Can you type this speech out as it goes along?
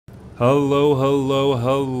Hello, hello,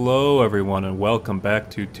 hello everyone, and welcome back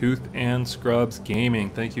to Tooth and Scrubs Gaming.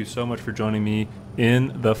 Thank you so much for joining me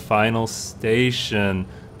in the final station.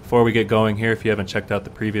 Before we get going here, if you haven't checked out the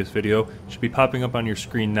previous video, it should be popping up on your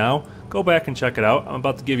screen now. Go back and check it out. I'm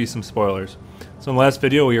about to give you some spoilers. So in the last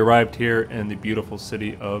video, we arrived here in the beautiful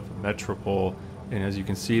city of Metropole, and as you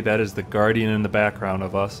can see, that is the Guardian in the background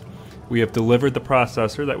of us. We have delivered the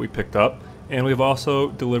processor that we picked up, and we've also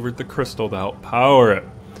delivered the crystal to help power it.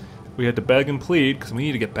 We had to beg and plead because we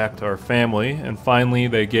need to get back to our family, and finally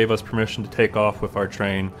they gave us permission to take off with our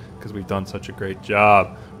train because we've done such a great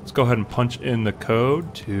job. Let's go ahead and punch in the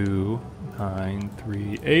code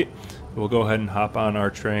 2938. We'll go ahead and hop on our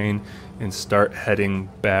train and start heading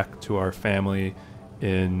back to our family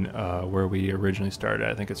in where we originally started.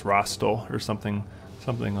 I think it's Rostel or something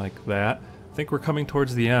like that. I think we're coming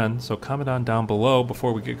towards the end, so comment on down below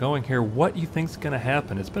before we get going here what you think's going to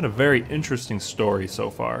happen. It's been a very interesting story so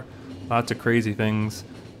far. Lots of crazy things,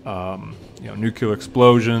 nuclear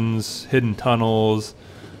explosions, hidden tunnels.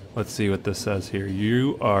 Let's see what this says here.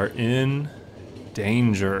 You are in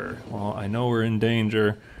danger. Well, I know we're in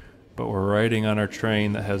danger, but we're riding on our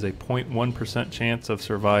train that has a 0.1% chance of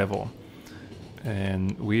survival.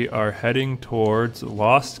 And we are heading towards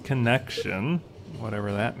Lost Connection,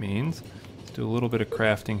 whatever that means. Let's do a little bit of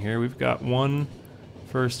crafting here. We've got one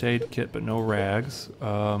first aid kit, but no rags.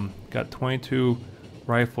 Got 22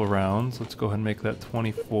 rifle rounds. Let's go ahead and make that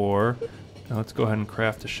 24. Now let's go ahead and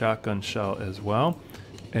craft a shotgun shell as well.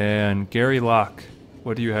 And Gary Locke,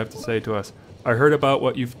 what do you have to say to us? I heard about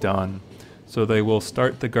what you've done. So they will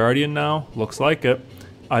start the Guardian now? Looks like it.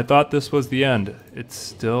 I thought this was the end. It's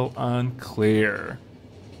still unclear.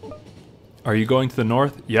 Are you going to the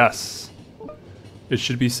north? Yes. It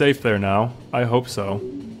should be safe there now. I hope so.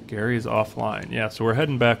 Gary is offline. Yeah, so we're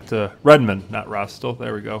heading back to Redmond, not Rostel.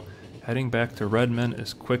 There we go. Heading back to Redmond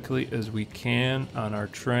as quickly as we can on our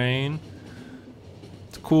train.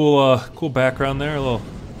 It's a cool background there. A little,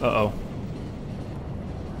 uh-oh.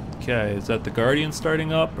 Okay, is that the Guardian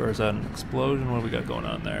starting up, or is that an explosion? What do we got going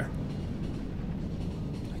on there?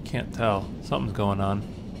 I can't tell. Something's going on.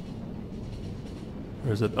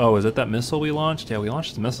 Or is it, oh, is it that missile we launched? Yeah, we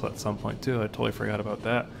launched the missile at some point too. I totally forgot about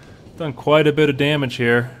that. Done quite a bit of damage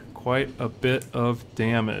here. Quite a bit of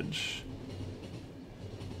damage.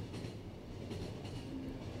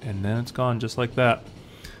 And then it's gone just like that.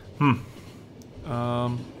 I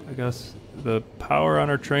guess the power on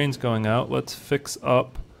our train's going out. Let's fix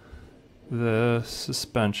up the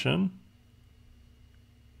suspension.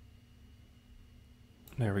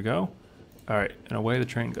 There we go. Alright, and away the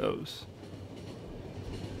train goes.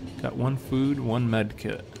 Got one food, one med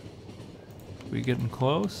kit. We getting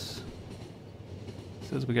close?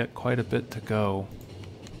 Says we got quite a bit to go.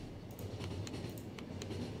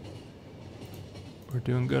 We're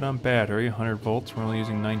doing good on battery, 100 volts. We're only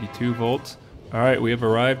using 92 volts. Alright, we have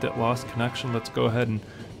arrived at Lost Connection. Let's go ahead and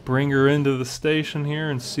bring her into the station here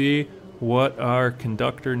and see what our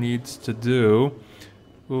conductor needs to do.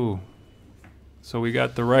 Ooh. So we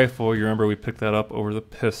got the rifle. You remember we picked that up over the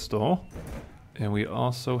pistol. And we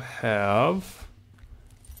also have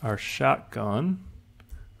our shotgun.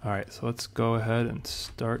 Alright, so let's go ahead and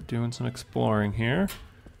start doing some exploring here.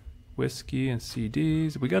 Whiskey and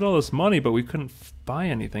CDs. We got all this money, but we couldn't buy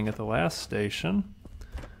anything at the last station.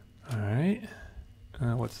 Alright.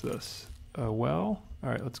 What's this? A well.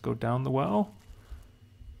 Alright, let's go down the well.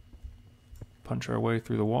 Punch our way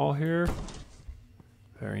through the wall here.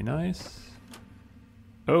 Very nice.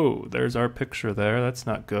 Oh, there's our picture there. That's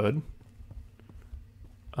not good.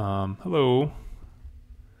 Hello.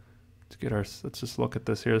 Let's just look at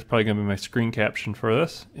this here. It's probably going to be my screen caption for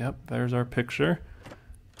this. Yep, there's our picture.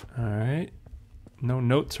 Alright. No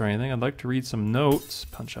notes or anything. I'd like to read some notes.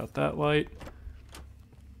 Punch out that light.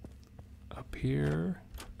 Up here.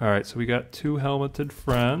 Alright, so we got two helmeted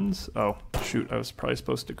friends. Oh, shoot. I was probably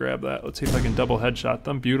supposed to grab that. Let's see if I can double headshot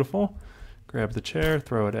them. Beautiful. Grab the chair.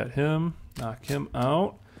 Throw it at him. Knock him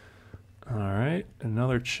out. Alright.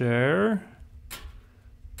 Another chair.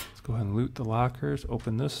 Let's go ahead and loot the lockers.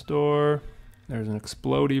 Open this door. There's an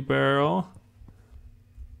explodey barrel.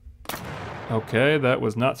 Okay, that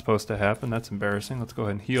was not supposed to happen. That's embarrassing. Let's go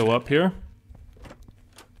ahead and heal up here.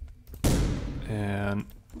 And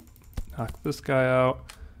knock this guy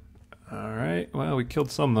out. Alright, well, we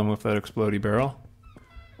killed some of them with that explodey barrel.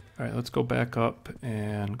 Alright, let's go back up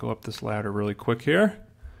and go up this ladder really quick here.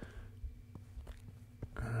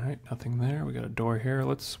 Alright, nothing there. We got a door here.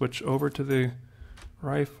 Let's switch over to the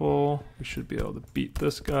rifle. We should be able to beat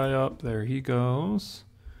this guy up. There he goes.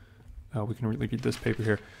 Oh, we can read this paper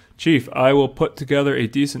here. Chief, I will put together a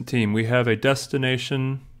decent team. We have a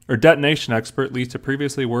destination or detonation expert Lisa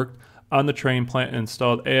previously worked on the train plant and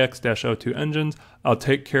installed AX-02 engines. I'll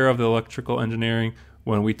take care of the electrical engineering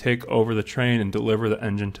when we take over the train and deliver the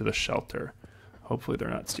engine to the shelter. Hopefully they're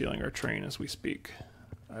not stealing our train as we speak.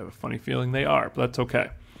 I have a funny feeling they are, but that's okay.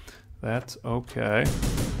 That's okay.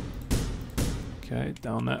 Okay,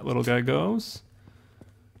 down that little guy goes.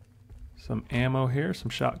 Some ammo here, some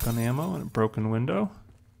shotgun ammo and a broken window.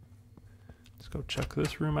 Let's go check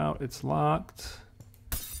this room out. It's locked.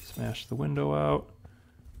 Smash the window out.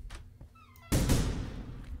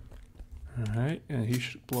 Alright, and he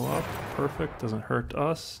should blow up. Perfect, doesn't hurt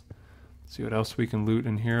us. Let's see what else we can loot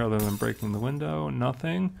in here other than breaking the window.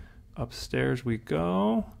 Nothing. Upstairs we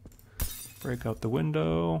go. Break out the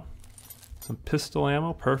window. Some pistol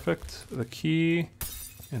ammo, perfect. The key,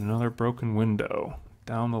 and another broken window.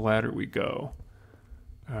 Down the ladder we go.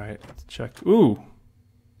 Alright, let's check. Ooh!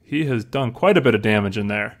 He has done quite a bit of damage in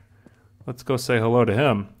there. Let's go say hello to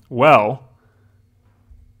him. Well,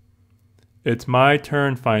 it's my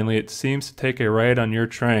turn finally. It seems to take a ride on your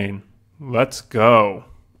train. Let's go.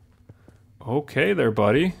 Okay there,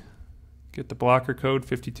 buddy. Get the blocker code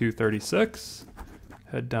 5236.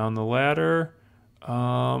 Head down the ladder.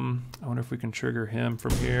 I wonder if we can trigger him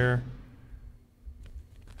from here.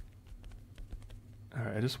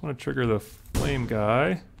 Alright, I just want to trigger the flame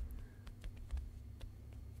guy.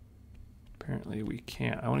 Apparently we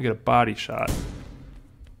can't. I want to get a body shot.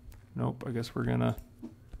 Nope, I guess we're gonna...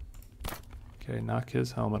 Okay, knock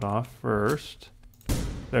his helmet off first.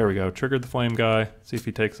 There we go. Triggered the flame guy. See if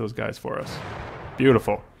he takes those guys for us.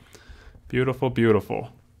 Beautiful. Beautiful,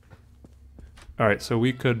 beautiful. Alright, so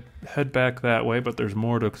we could head back that way, but there's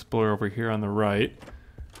more to explore over here on the right.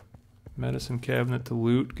 Medicine cabinet to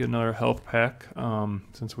loot. Get another health pack,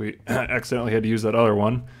 since we accidentally had to use that other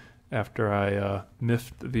one after I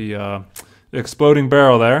miffed the exploding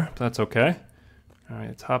barrel there. That's okay. Alright,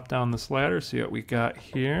 let's hop down this ladder, see what we got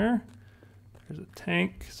here. There's a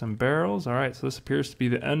tank, some barrels. Alright, so this appears to be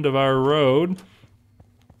the end of our road.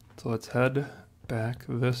 So let's head back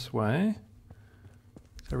this way.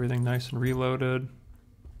 Is everything nice and reloaded?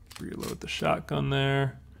 Reload the shotgun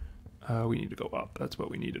there. We need to go up. That's what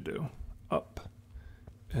we need to do. Up.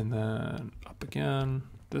 And then up again.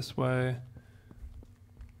 This way.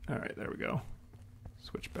 Alright, there we go.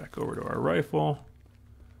 Switch back over to our rifle.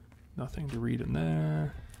 Nothing to read in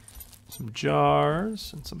there. Some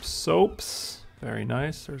jars and some soaps. Very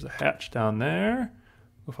nice. There's a hatch down there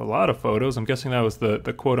with a lot of photos. I'm guessing that was the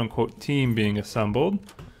quote-unquote team being assembled.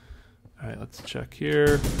 All right, let's check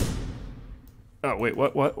here. Oh, wait,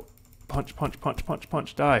 what? Punch, punch, punch, punch,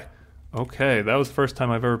 punch, die. Okay, that was the first time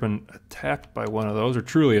I've ever been attacked by one of those, or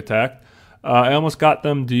truly attacked. I almost got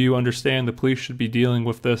them. Do you understand? The police should be dealing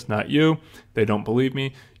with this, not you. They don't believe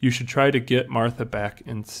me. You should try to get Martha back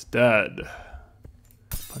instead.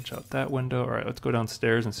 Punch out that window. All right, let's go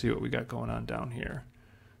downstairs and see what we got going on down here.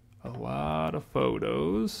 A lot of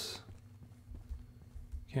photos.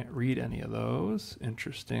 Can't read any of those.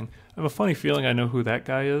 Interesting. I have a funny feeling I know who that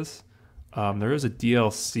guy is. There is a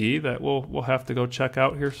DLC that we'll have to go check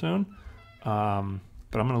out here soon.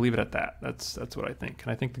 But I'm going to leave it at that. That's what I think.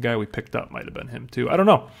 And I think the guy we picked up might have been him too. I don't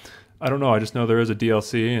know. I just know there is a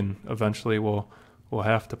DLC, and eventually we'll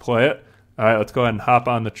have to play it. All right, let's go ahead and hop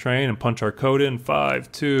on the train and punch our code in.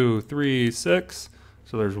 5, 2, 3, 6.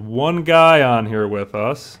 So there's one guy on here with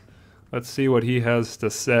us. Let's see what he has to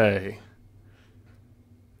say.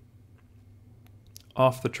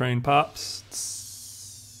 Off the train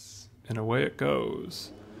pops. And away it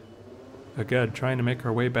goes. Again, trying to make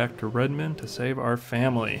our way back to Redmond to save our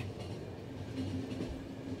family.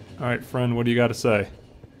 All right, friend, what do you got to say?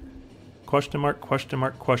 Question mark, question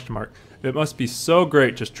mark, question mark. It must be so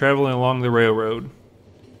great just traveling along the railroad.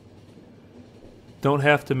 Don't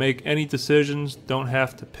have to make any decisions, don't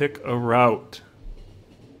have to pick a route.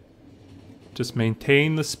 Just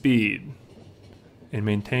maintain the speed and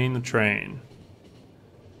maintain the train.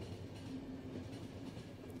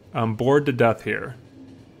 I'm bored to death here.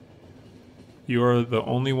 You are the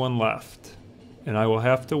only one left, and I will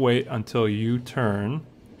have to wait until you turn.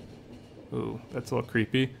 Ooh, that's a little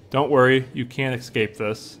creepy. Don't worry, you can't escape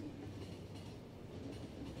this.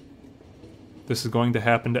 This is going to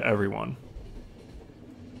happen to everyone.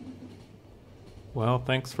 Well,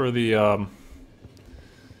 thanks for the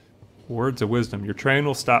words of wisdom. Your train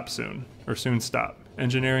will stop soon, or soon stop.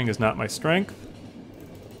 Engineering is not my strength,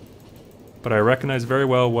 but I recognize very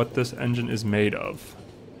well what this engine is made of.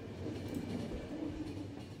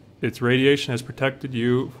 Its radiation has protected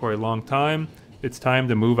you for a long time. It's time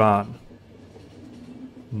to move on.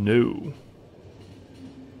 No.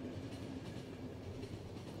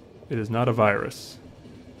 It is not a virus.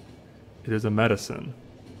 It is a medicine.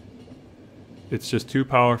 It's just too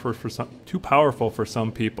powerful for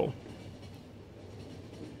some people.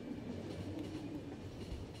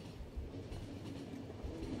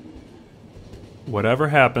 Whatever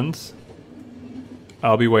happens,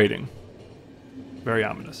 I'll be waiting. Very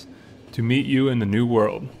ominous. To meet you in the new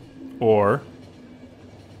world. Or,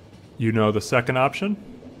 you know the second option?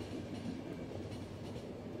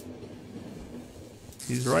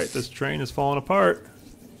 He's right, this train is falling apart.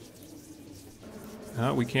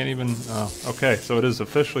 No, we can't even... Oh, okay, so it is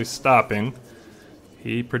officially stopping.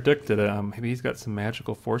 He predicted it. Maybe he's got some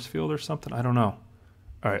magical force field or something? I don't know.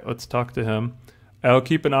 Alright, let's talk to him. I'll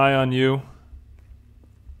keep an eye on you.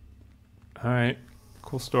 Alright,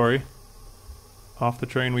 cool story. Off the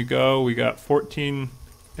train we go. We got 14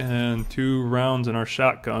 and 2 rounds in our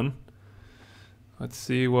shotgun. Let's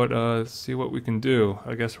see what we can do.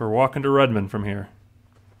 I guess we're walking to Redmond from here.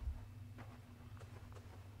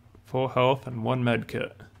 Full health and 1 med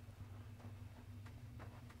kit.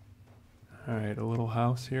 Alright, a little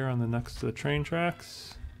house here on the next to the train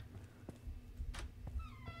tracks.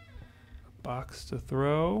 A box to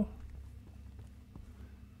throw.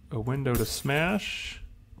 A window to smash.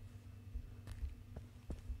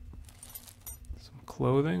 Some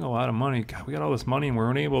clothing, a lot of money. God, we got all this money and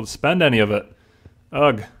we're unable to spend any of it.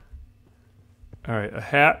 Ugh. Alright, a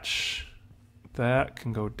hatch. That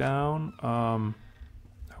can go down.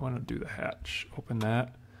 I want to do the hatch. Open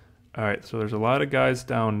that. Alright, so there's a lot of guys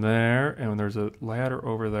down there, and there's a ladder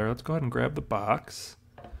over there. Let's go ahead and grab the box.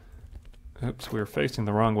 Oops, we were facing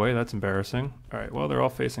the wrong way. That's embarrassing. Alright, well, they're all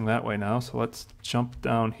facing that way now, so let's jump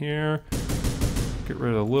down here. Get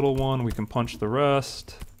rid of the little one. We can punch the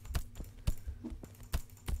rest.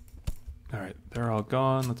 Alright, they're all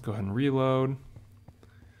gone. Let's go ahead and reload.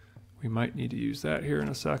 We might need to use that here in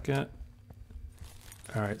a second.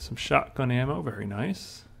 Alright, some shotgun ammo. Very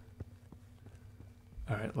nice.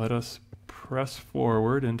 Alright, let us press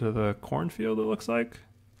forward into the cornfield, it looks like.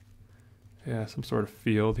 Yeah, some sort of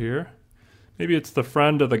field here. Maybe it's the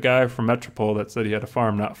friend of the guy from Metropole that said he had a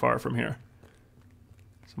farm not far from here.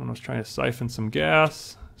 Someone was trying to siphon some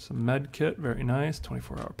gas. Some med kit, very nice.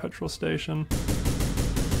 24-hour petrol station.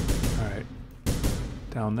 Alright,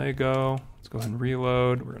 down they go. Let's go ahead and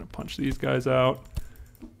reload. We're going to punch these guys out.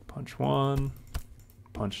 Punch 1.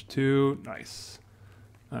 Punch 2. Nice.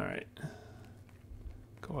 Alright.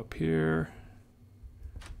 Go up here.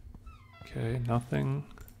 Okay, nothing.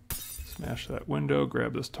 Smash that window,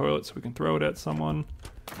 grab this toilet so we can throw it at someone.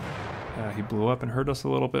 He blew up and hurt us a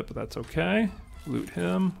little bit, but that's okay. Loot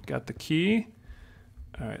him, got the key.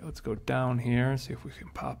 Alright, let's go down here and see if we can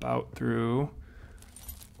pop out through.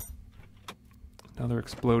 Another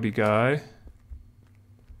explodey guy.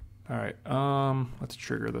 Alright, let's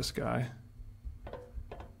trigger this guy.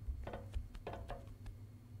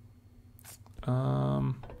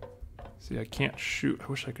 See, I can't shoot. I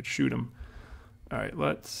wish I could shoot him. Alright,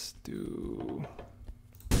 let's do...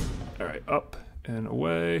 Alright, up and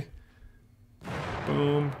away.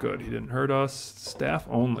 Boom. Good, he didn't hurt us. Staff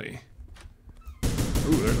only.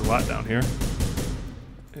 Ooh, there's a lot down here.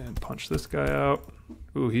 And punch this guy out.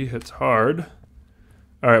 Ooh, he hits hard.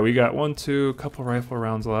 Alright, we got a couple rifle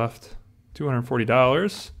rounds left.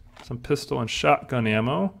 $240. Some pistol and shotgun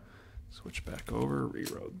ammo. Switch back over,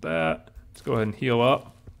 reload that. Let's go ahead and heal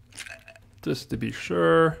up. Just to be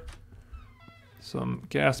sure. Some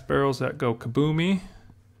gas barrels that go kaboomy.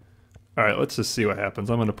 Alright, let's just see what happens.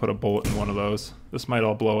 I'm going to put a bullet in one of those. This might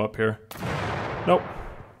all blow up here. Nope.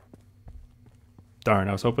 Darn,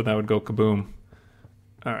 I was hoping that would go kaboom.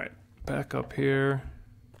 Alright, back up here.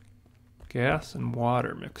 Gas and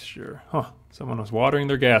water mixture. Huh, someone was watering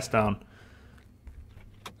their gas down.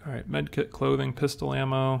 Alright, medkit, clothing, pistol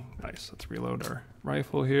ammo. Nice, let's reload our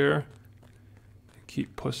rifle here.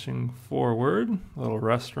 Keep pushing forward. A little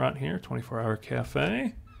restaurant here, 24-hour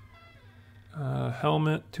cafe.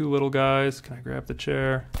 Helmet, 2 little guys. Can I grab the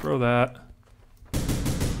chair? Throw that.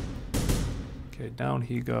 Okay, down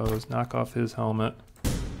he goes. Knock off his helmet.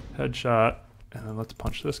 Headshot. And then let's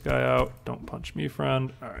punch this guy out. Don't punch me,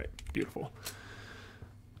 friend. Alright, beautiful.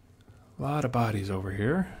 A lot of bodies over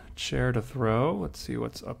here. Chair to throw. Let's see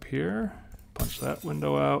what's up here. Punch that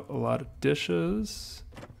window out. A lot of dishes.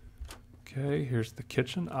 Okay, here's the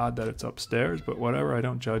kitchen. Odd that it's upstairs, but whatever, I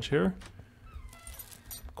don't judge here.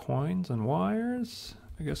 Some coins and wires.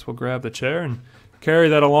 I guess we'll grab the chair and carry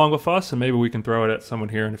that along with us, and maybe we can throw it at someone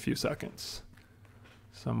here in a few seconds.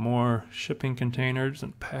 Some more shipping containers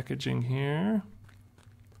and packaging here.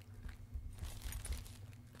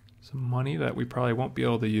 Some money that we probably won't be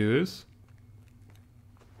able to use.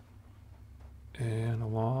 And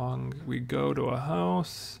along we go to a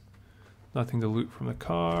house. Nothing to loot from the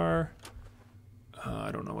car.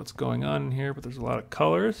 I don't know what's going on in here, but there's a lot of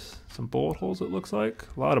colors. Some bullet holes, it looks like.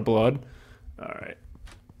 A lot of blood. All right.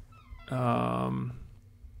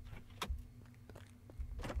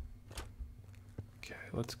 Okay,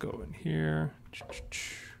 let's go in here.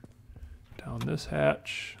 Down this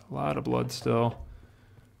hatch. A lot of blood still.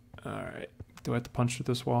 All right. Do I have to punch through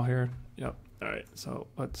this wall here? Yep. All right. So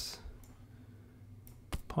let's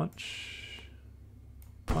punch.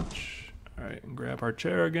 Punch. All right. And grab our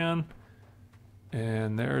chair again.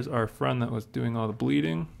 And there's our friend that was doing all the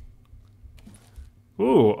bleeding.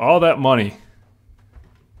 Ooh, all that money.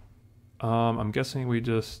 I'm guessing we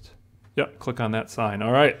just... Yep, click on that sign.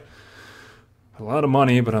 All right. A lot of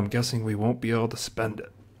money, but I'm guessing we won't be able to spend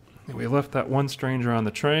it. And we left that one stranger on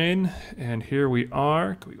the train, and here we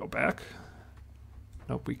are. Can we go back?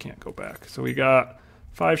 Nope, we can't go back. So we got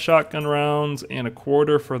 5 shotgun rounds and a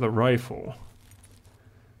quarter for the rifle.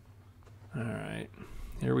 All right,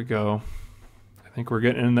 here we go. I think we're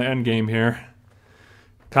getting in the end game here.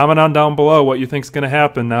 Comment on down below what you think's going to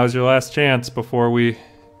happen. Now's your last chance before we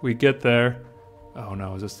get there. Oh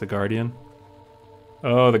no, is this the Guardian?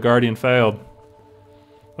 Oh, the Guardian failed.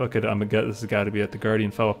 Look at it, this has got to be it. The Guardian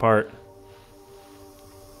fell apart.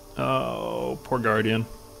 Oh, poor Guardian.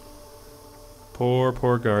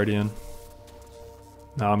 Poor Guardian.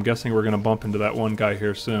 Now I'm guessing we're going to bump into that one guy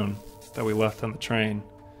here soon that we left on the train.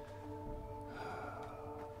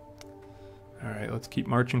 Alright, let's keep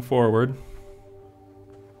marching forward.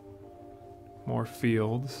 More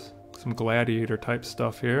fields. Some gladiator type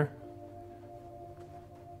stuff here.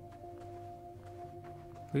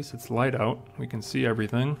 At least it's light out. We can see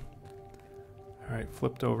everything. Alright,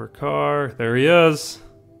 flipped over car. There he is.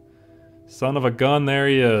 Son of a gun, there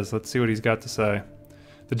he is. Let's see what he's got to say.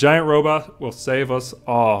 The giant robot will save us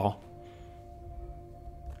all.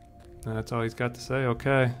 And that's all he's got to say.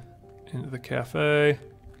 Okay. Into the cafe.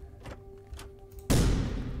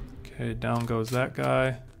 Okay, down goes that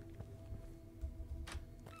guy.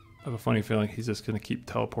 I have a funny feeling he's just going to keep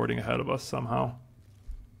teleporting ahead of us somehow.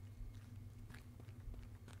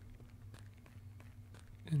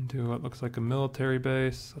 Into what looks like a military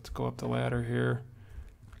base. Let's go up the ladder here.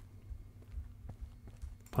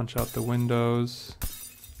 Punch out the windows.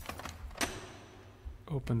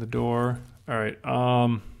 Open the door. Alright,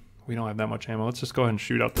 we don't have that much ammo. Let's just go ahead and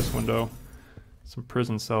shoot out this window. Some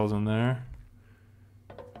prison cells in there.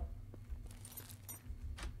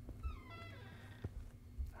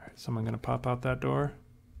 Alright, someone gonna pop out that door?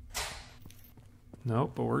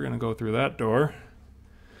 Nope, but we're gonna go through that door.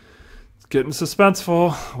 It's getting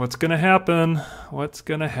suspenseful. What's gonna happen? What's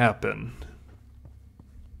gonna happen?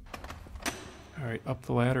 Alright, up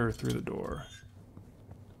the ladder or through the door?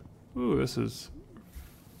 Ooh, this is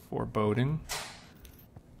foreboding.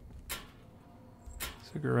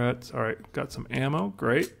 Cigarettes. Alright, got some ammo.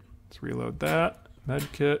 Great. Let's reload that.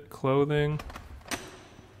 Medkit, clothing.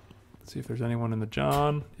 Let's see if there's anyone in the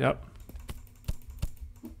John. Yep.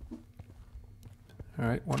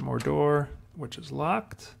 Alright, one more door, which is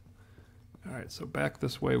locked. Alright, so back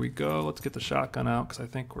this way we go. Let's get the shotgun out because I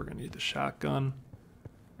think we're going to need the shotgun.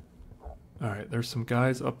 Alright, there's some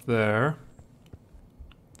guys up there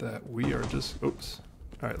that we are just... Oops.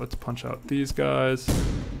 Alright, let's punch out these guys.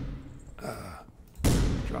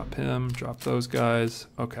 Drop him, drop those guys.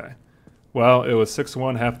 Okay. Well, it was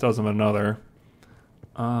 6-1, half dozen of another.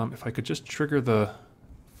 If I could just trigger the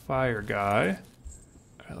fire guy.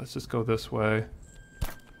 Alright, let's just go this way.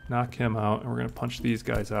 Knock him out, and we're going to punch these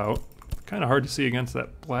guys out. Kind of hard to see against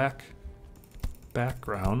that black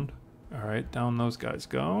background. Alright, down those guys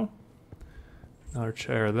go. Another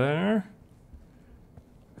chair there.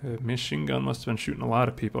 A machine gun must have been shooting a lot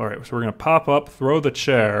of people. Alright, so we're going to pop up, throw the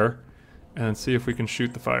chair, and see if we can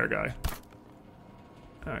shoot the fire guy.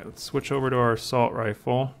 Alright, let's switch over to our assault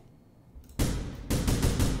rifle.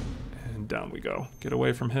 And down we go. Get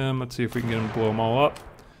away from him. Let's see if we can get him to blow them all up.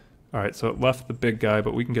 Alright, so it left the big guy,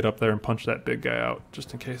 but we can get up there and punch that big guy out,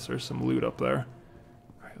 just in case there's some loot up there.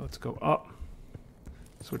 Alright, let's go up.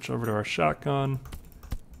 Switch over to our shotgun.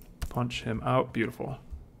 Punch him out. Beautiful.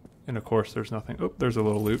 And of course there's nothing. Oh, there's a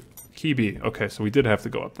little loot. Key B. Okay, so we did have to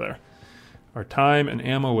go up there. Our time and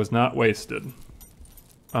ammo was not wasted.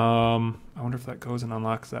 I wonder if that goes and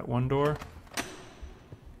unlocks that one door.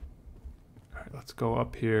 Alright, let's go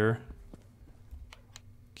up here.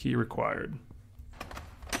 Key required.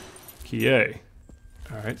 Key A.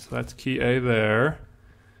 Alright, so that's key A there.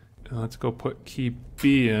 And let's go put key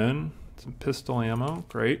B in. Some pistol ammo.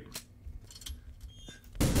 Great.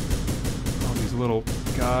 All these little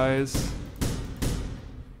guys.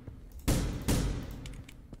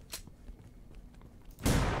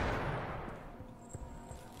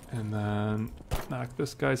 And then knock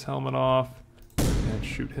this guy's helmet off. and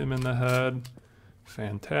shoot him in the head.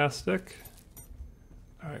 Fantastic.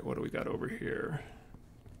 All right, what do we got over here?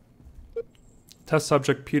 Test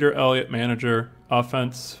subject Peter Elliott, manager.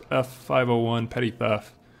 Offense F501, petty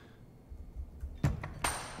theft.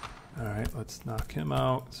 All right, let's knock him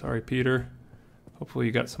out. Sorry, Peter. Hopefully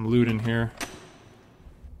you got some loot in here.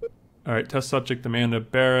 All right, test subject Amanda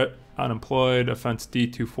Barrett, unemployed. Offense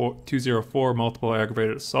D204, multiple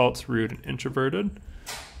aggravated assaults, rude and introverted.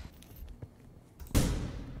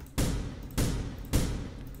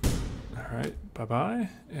 All right, bye-bye.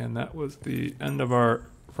 And that was the end of our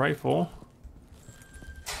rifle.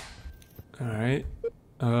 All right.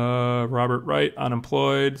 Robert Wright,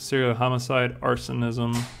 unemployed. Serial homicide,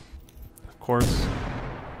 arsonism. Of course.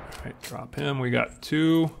 All right, drop him. We got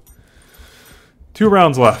two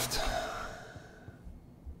rounds left.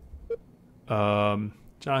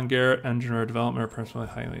 John Garrett, engineer developer, personally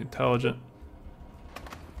highly intelligent.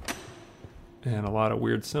 And a lot of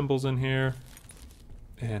weird symbols in here.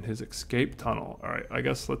 And his escape tunnel. All right, I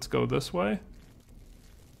guess let's go this way.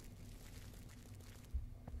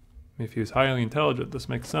 If he was highly intelligent, this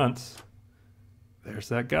makes sense. There's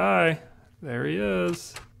that guy. There he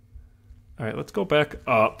is. All right, let's go back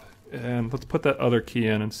up and let's put that other key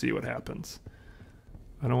in and see what happens.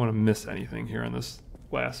 I don't want to miss anything here in this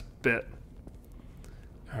last bit.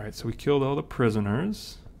 All right, so we killed all the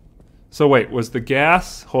prisoners. So wait, was the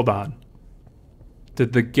gas... Hold on.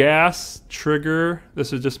 Did the gas trigger...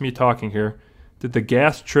 This is just me talking here. Did the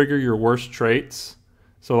gas trigger your worst traits?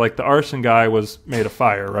 So like the arson guy was made of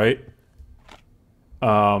fire, right?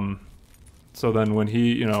 So then when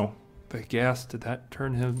he, you know, the gas, did that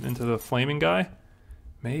turn him into the flaming guy?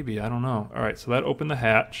 Maybe, I don't know. All right, so that opened the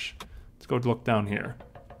hatch. Let's go look down here.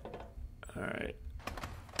 All right.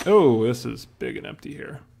 Oh, this is big and empty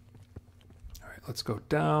here. All right, let's go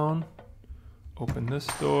down. Open this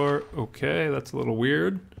door. Okay, that's a little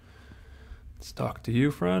weird. Let's talk to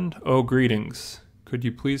you, friend. Oh, greetings. Could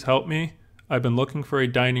you please help me? I've been looking for a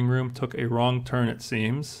dining room, took a wrong turn, it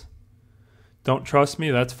seems. Don't trust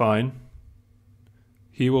me? That's fine.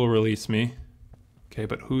 He will release me. Okay,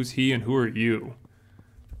 but who's he and who are you?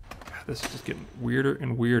 God, this is just getting weirder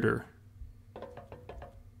and weirder.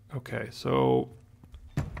 Okay, so...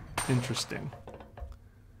 Interesting.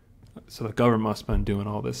 So the government must have been doing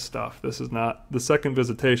all this stuff. This is not... The second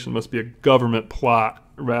visitation must be a government plot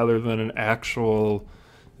rather than an actual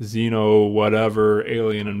Xeno whatever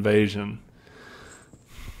alien invasion.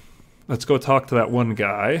 Let's go talk to that one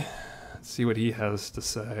guy. See what he has to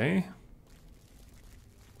say.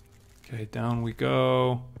 Okay, down we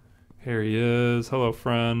go. Here he is. Hello,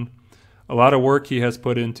 friend. A lot of work he has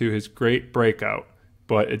put into his great breakout,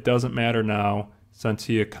 but it doesn't matter now since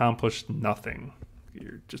he accomplished nothing.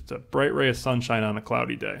 You're just a bright ray of sunshine on a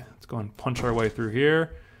cloudy day. Let's go and punch our way through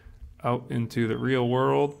here, out into the real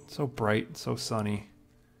world. So bright, so sunny.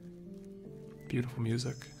 Beautiful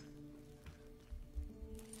music.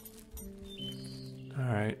 All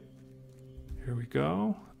right, here we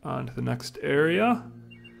go. On to the next area.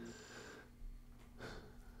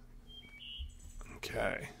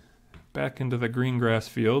 Okay, back into the green grass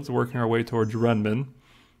fields, working our way towards Renman.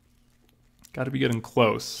 Got to be getting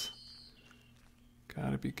close.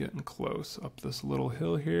 Got to be getting close. Up this little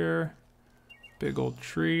hill here. Big old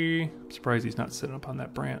tree. I'm surprised he's not sitting up on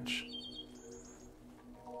that branch.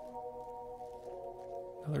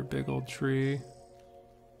 Another big old tree.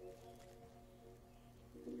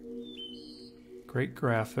 Great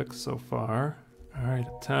graphics so far. All right,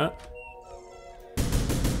 a tent.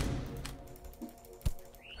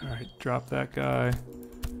 All right, drop that guy.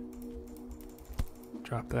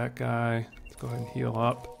 Drop that guy. Let's go ahead and heal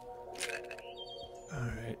up. All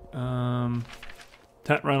right.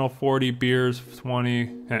 Tent rental 40, beers 20,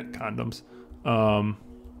 condoms.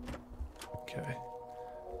 Okay.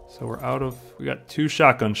 So we're out of. We got 2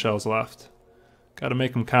 shotgun shells left. Got to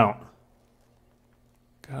make them count.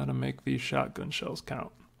 Gotta make these shotgun shells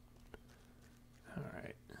count. All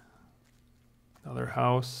right. Another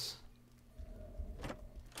house.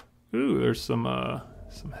 Ooh, there's some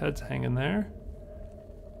heads hanging there.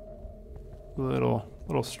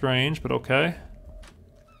 Little strange, but okay.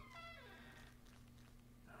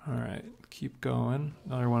 All right, keep going.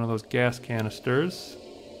 Another one of those gas canisters.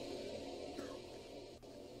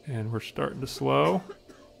 And we're starting to slow.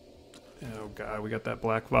 Oh God, we got that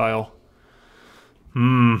black vial.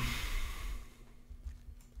 I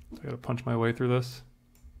gotta punch my way through this.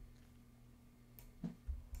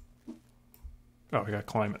 Oh, I gotta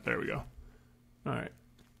climb it. There we go. All right.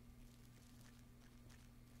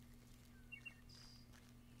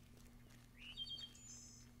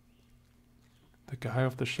 The guy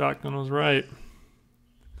with the shotgun was right.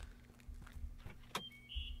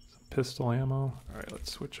 pistol ammo. All right,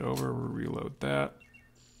 let's switch over. We'll reload that.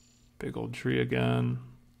 Big old tree again.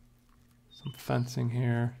 Some fencing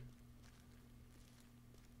here.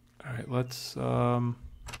 All right, let's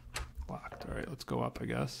locked. All right, let's go up, I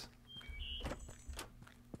guess.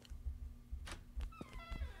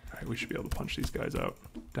 All right, we should be able to punch these guys out.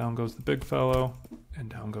 Down goes the big fellow, and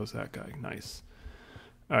down goes that guy. Nice.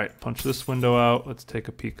 All right, punch this window out. Let's take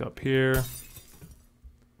a peek up here.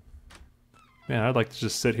 Man, I'd like to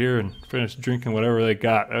just sit here and finish drinking whatever they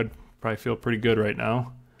got. I'd probably feel pretty good right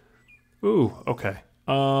now. Ooh, okay.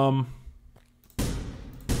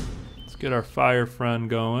 Let's get our fire friend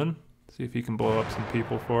going. See if he can blow up some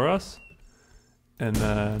people for us. And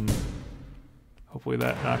then hopefully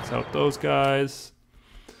that knocks out those guys.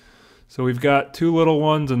 So we've got 2 little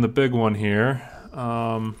ones and the big one here.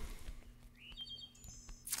 How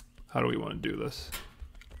do we want to do this?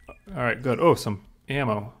 All right, good. Oh, some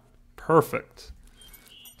ammo. Perfect.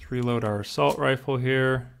 Let's reload our assault rifle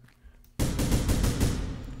here.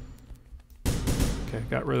 Okay,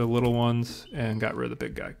 got rid of the little ones and got rid of the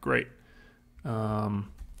big guy. Great.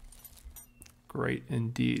 Great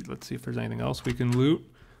indeed. Let's see if there's anything else we can loot.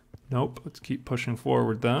 Nope. Let's keep pushing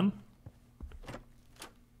forward then.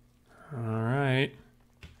 All right.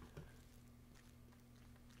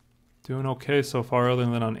 Doing okay so far other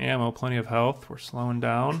than on ammo. Plenty of health. We're slowing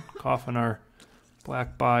down. Coughing our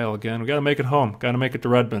black bile again. We got to make it home. Got to make it to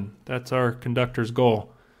Redmond. That's our conductor's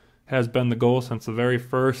goal. Has been the goal since the very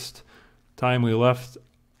first time we left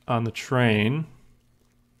on the train.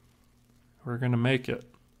 We're going to make it.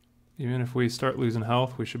 Even if we start losing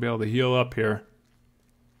health, we should be able to heal up here.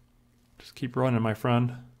 Just keep running, my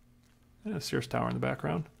friend. And a Sears Tower in the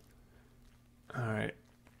background. All right.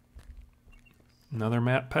 Another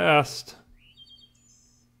map passed.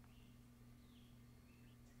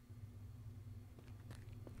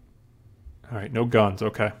 All right, no guns.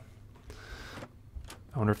 Okay.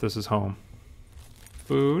 I wonder if this is home.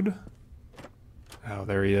 Food. Oh,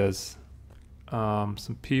 there he is.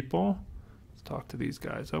 Some people. Let's talk to these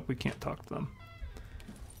guys. Oh, we can't talk to them.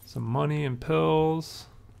 Some money and pills.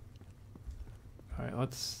 All right,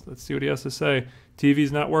 let's see what he has to say.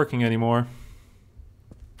 TV's not working anymore.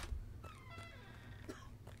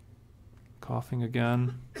 Coughing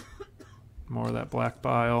again. More of that black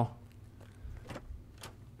bile.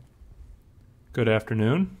 Good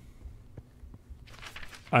afternoon.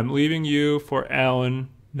 I'm leaving you for Alan.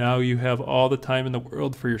 Now you have all the time in the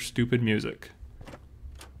world for your stupid music.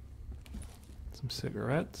 Some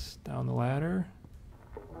cigarettes down the ladder.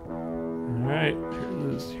 All right,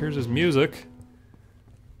 here's his music.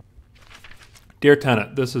 Dear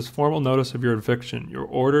tenant, this is formal notice of your eviction. Your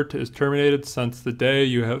order is terminated since the day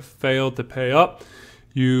you have failed to pay up.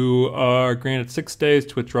 You are granted 6 days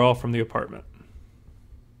to withdraw from the apartment.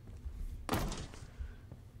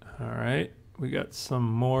 All right, we got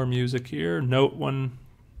some more music here. Note 1,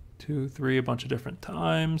 2, 3, a bunch of different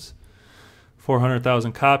times.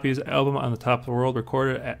 400,000 copies. Album on the top of the world,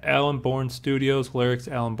 recorded at Alan Bourne Studios. Lyrics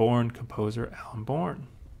Alan Bourne, composer Alan Bourne.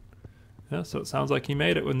 Yeah, so it sounds like he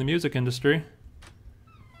made it in the music industry.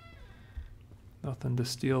 Nothing to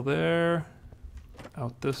steal there.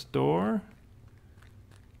 Out this door.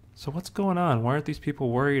 So what's going on? Why aren't these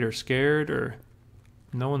people worried or scared or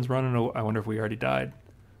no one's running away? I wonder if we already died.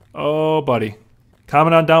 Oh, buddy.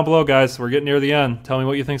 Comment on down below, guys. We're getting near the end. Tell me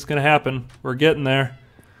what you think's going to happen. We're getting there.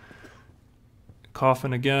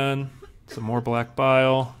 Coughing again. Some more black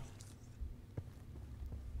bile.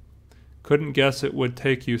 Couldn't guess it would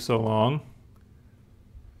take you so long.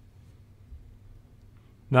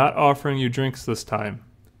 Not offering you drinks this time.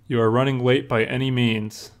 You are running late by any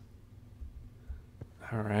means.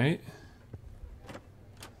 All right.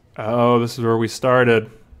 Oh, this is where we started.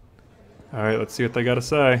 All right, let's see what they got to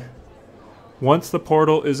say. Once the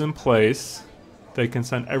portal is in place, they can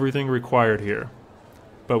send everything required here.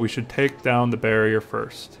 But we should take down the barrier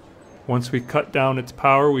first. Once we cut down its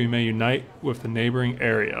power, we may unite with the neighboring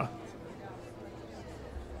area.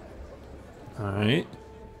 All right.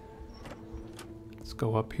 Let's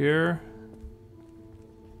go up here.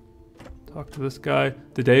 Talk to this guy.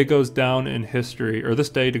 The day goes down in history, or this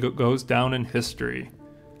day goes down in history.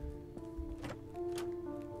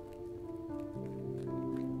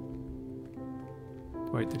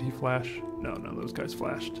 Wait, did he flash? No, none of those guys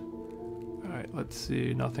flashed. All right, let's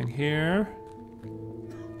see. Nothing here.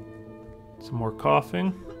 Some more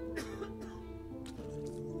coughing.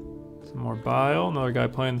 Some more bile. Another guy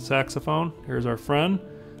playing the saxophone. Here's our friend.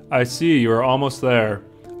 I see, you are almost there.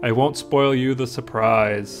 I won't spoil you the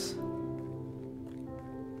surprise.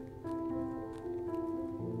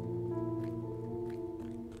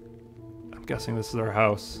 I'm guessing this is our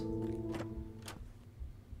house.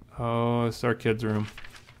 Oh, this is our kids' room.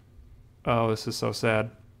 Oh, this is so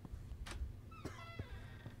sad.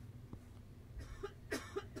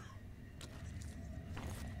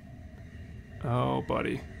 Oh,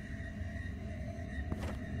 buddy.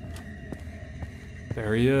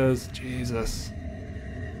 There he is. Jesus.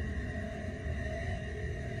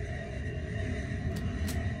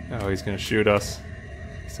 Oh, he's gonna shoot us.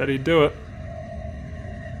 He said he'd do it.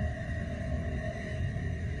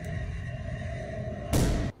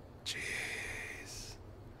 Jeez.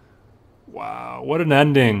 Wow, what an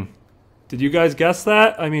ending. Did you guys guess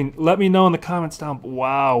that? I mean, let me know in the comments down.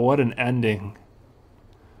 Wow, what an ending.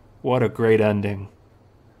 What a great ending.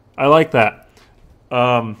 I like that.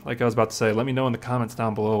 Like I was about to say, let me know in the comments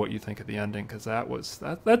down below what you think of the ending, because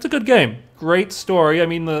that's a good game. Great story. I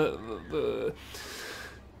mean, the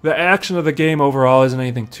action of the game overall isn't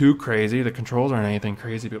anything too crazy. The controls aren't anything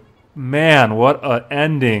crazy, but man, what an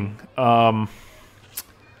ending. I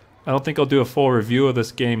don't think I'll do a full review of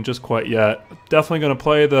this game just quite yet. Definitely going to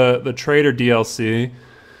play the Trader DLC.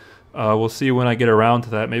 We'll see when I get around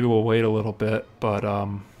to that. Maybe we'll wait a little bit, but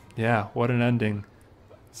yeah, what an ending.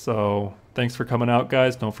 So thanks for coming out,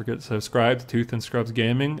 guys. Don't forget to subscribe to Tooth and Scrubs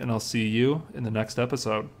Gaming, and I'll see you in the next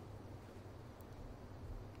episode.